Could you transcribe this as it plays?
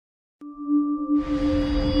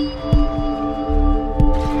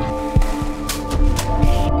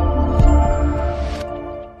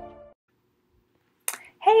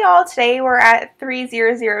y'all. Today we're at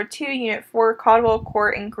 3002 Unit 4 Caldwell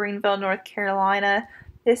Court in Greenville, North Carolina.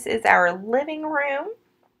 This is our living room,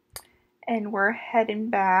 and we're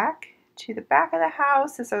heading back to the back of the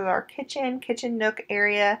house. This is our kitchen nook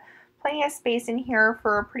area. Plenty of space in here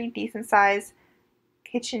for a pretty decent sized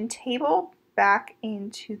kitchen table. Back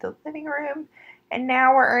into the living room, and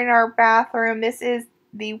now we're in our bathroom. This is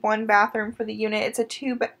the one bathroom for the unit. It's a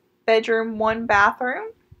 2-bedroom, 1-bathroom.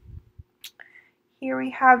 Here we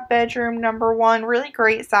have bedroom number 1. Really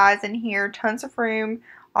great size in here. Tons of room.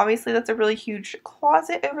 Obviously, that's a really huge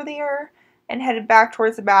closet over there. And headed back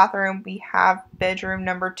towards the bathroom, we have bedroom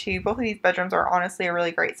number 2. Both of these bedrooms are honestly a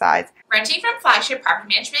really great size. Renting from Flagship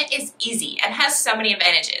Property Management is easy and has so many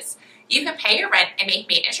advantages. You can pay your rent and make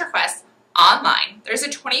maintenance requests online. There's a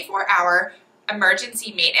 24-hour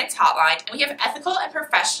emergency maintenance hotline, and we have ethical and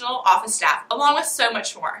professional office staff along with so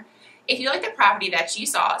much more. If you like the property that you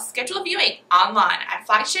saw, schedule a viewing online at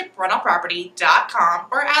flagshipretalproperty.com,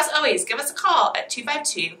 or as always, give us a call at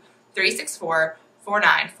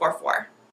 252-364-4944.